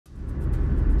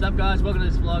What's up guys, welcome to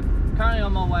this vlog. Currently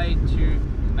on my way to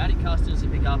Matic Customs to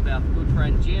pick up our good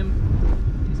friend Jim.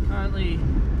 It's currently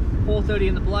 4:30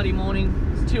 in the bloody morning.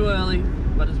 It's too early,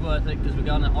 but it's worth it because we're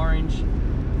going to Orange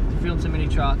to film some mini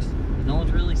trucks that no one's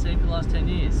really seen for the last 10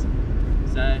 years.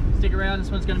 So stick around,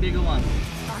 this one's going to be a good one.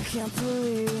 I can't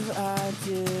believe I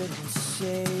didn't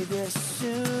say this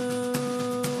sooner.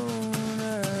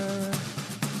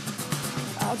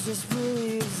 I just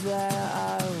believe that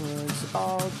I was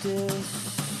all displaced.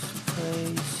 I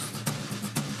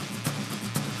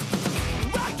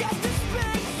got this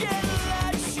big and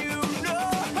let you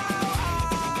know how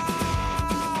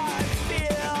I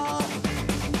feel.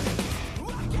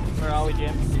 Where are we,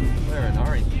 Jim? We're in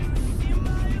Orange.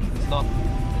 It's not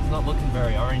looking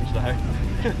very orange though.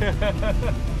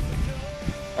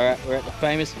 Alright, we're at the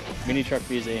famous mini truck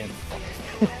museum.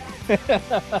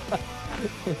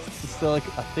 It's still like,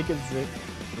 I think it's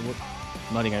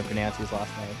I'm not even going to pronounce his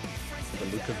last name.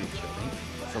 Zelukovic, I think.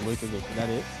 Zelukovic, is that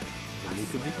it?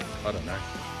 Zelukovic? I don't know.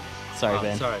 Sorry,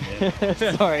 Ben. Sorry,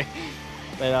 man. Sorry.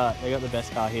 They got the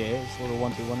best car here. It's a little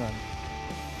 121 run.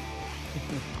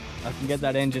 I can get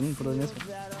that engine and put it in this one.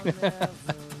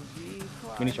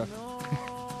 Mini truck.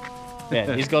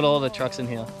 Yeah, he's got all the trucks in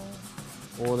here.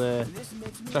 All the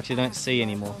trucks you don't see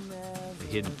anymore.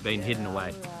 Been hidden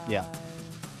away. Yeah.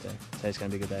 So today's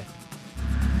going to be a good day.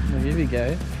 Well, here we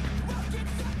go.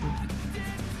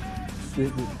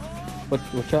 What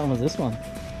truck was this one?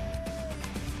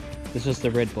 This is the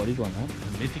red bodied one, huh?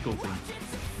 A mythical thing.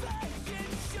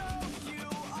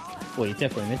 Well, you're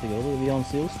definitely mythical. Look at the on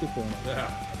seal sticker on it.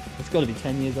 Yeah. It's got to be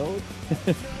 10 years old.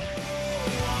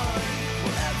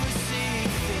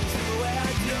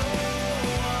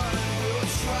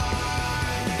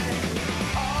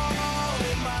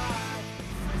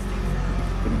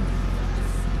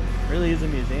 Really is a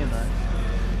museum though.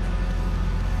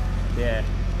 Yeah.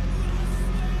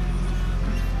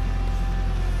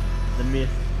 The myth.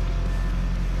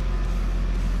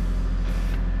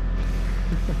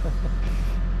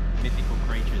 Mythical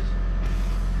creatures.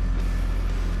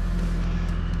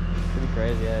 Pretty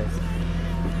crazy, eh?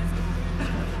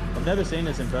 I've never seen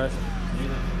this in person.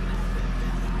 Neither.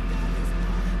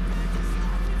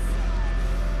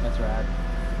 That's rad.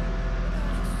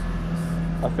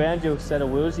 I found you a set of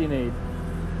wheels you need.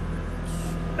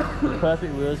 The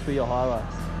perfect wheels for your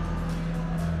highlights.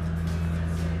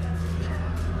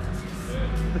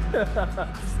 Look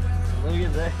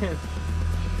at that.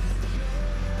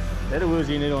 They're the wheels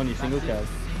you need on your single cab.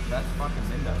 That's fucking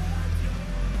Mendo's.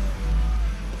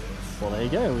 Well, there you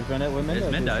go. We found out where Mendo's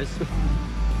There's Mendo's. is.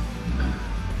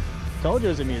 Told you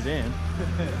it was a museum.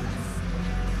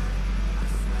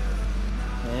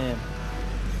 Man,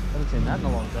 haven't seen that in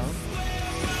a long time.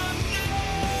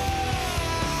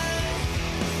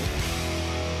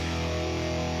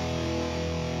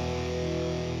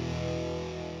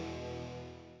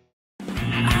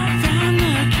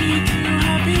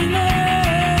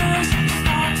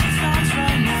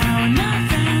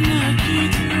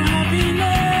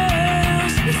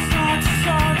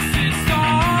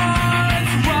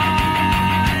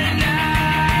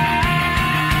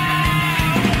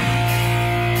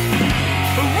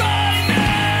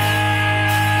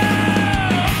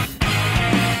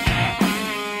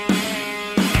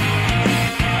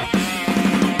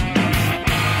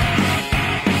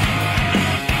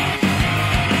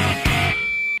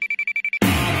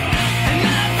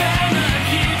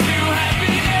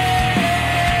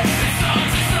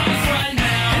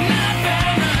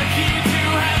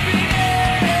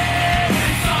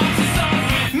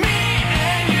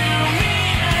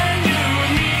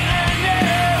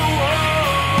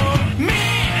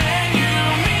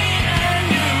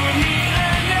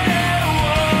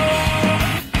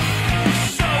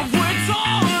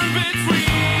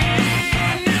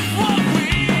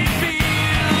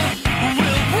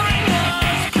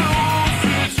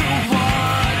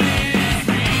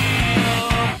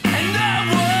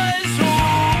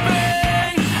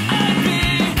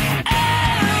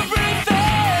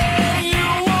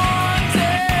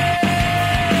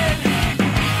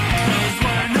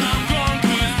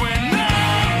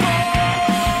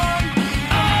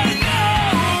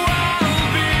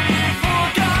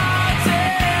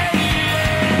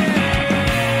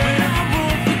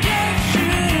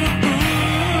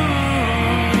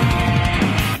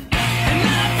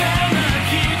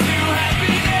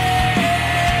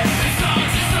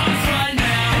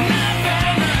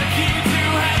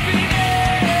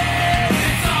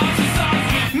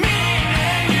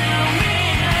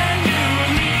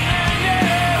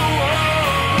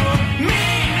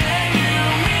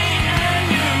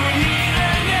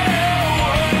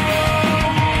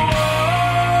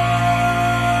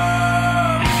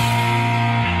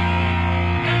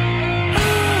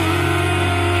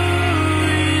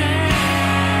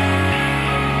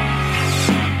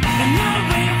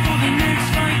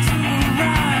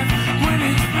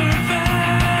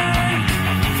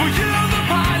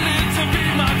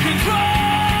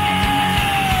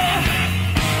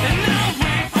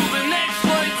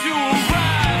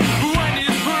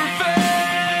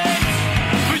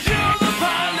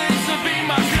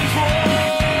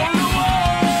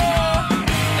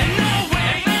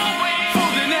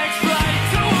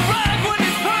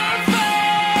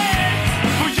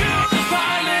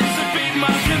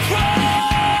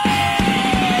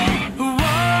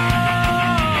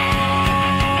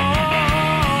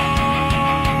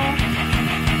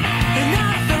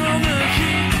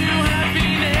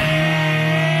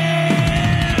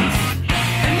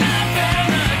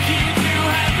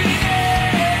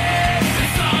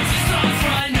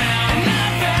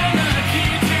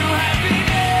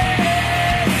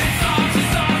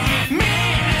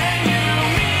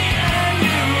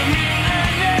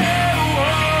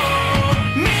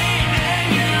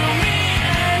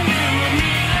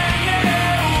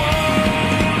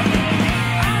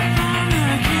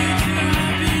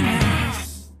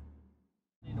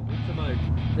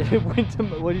 Winter,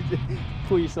 what did you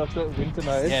pull your socks up? Winter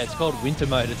mode? Yeah, it's called winter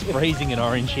mode. It's freezing in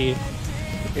Orange here.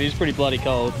 It is pretty bloody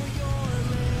cold.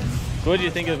 What do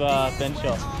you think of Ben's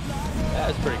shop? Yeah,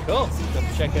 it's pretty cool. Got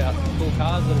to check out cool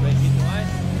cars that have been hidden away.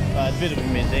 It's a bit of a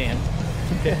museum.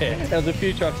 Yeah. There was a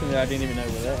few trucks in there I didn't even know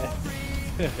were there.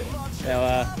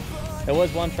 Now, there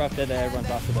was one truck there that everyone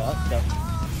talked about. So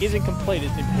isn't complete,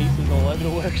 it's in pieces all over the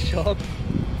workshop.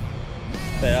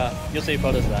 But you'll see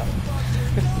photos of that.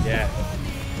 Yeah.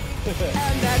 And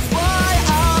that's why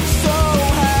I'm so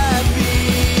happy.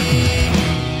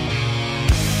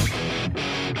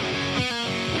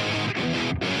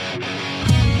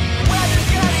 Weather's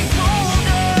getting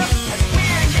colder as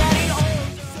we're getting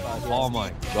older. Oh my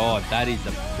god, that is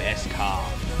the best car.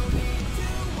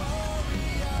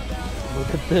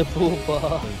 Look at the bull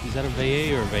bar. Is that a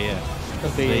VE or a VF? A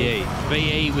VE.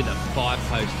 VE with a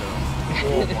 5-poster on.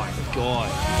 Oh my god.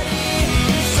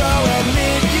 So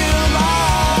admit you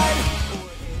lied.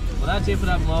 Well, that's it for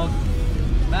that vlog.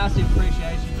 Massive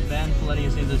appreciation to Ben for letting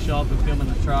us into the shop and filming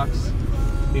the trucks.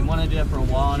 Been wanting to do that for a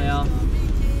while now.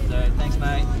 So thanks,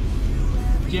 mate.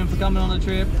 Jim for coming on the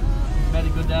trip. Had a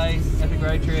good day, epic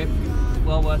road trip.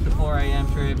 Well worth the 4 AM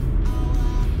trip.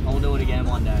 I'll do it again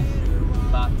one day.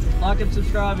 But like and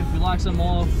subscribe if you like some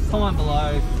more. Comment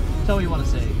below. Tell me what you want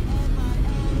to see.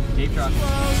 Keep trucking.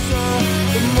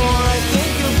 The more I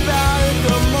think about it,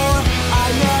 the more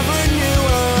I never knew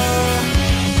her.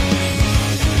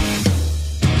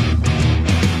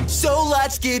 So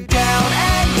let's get down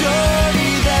and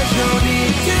dirty. There's no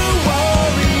need to worry.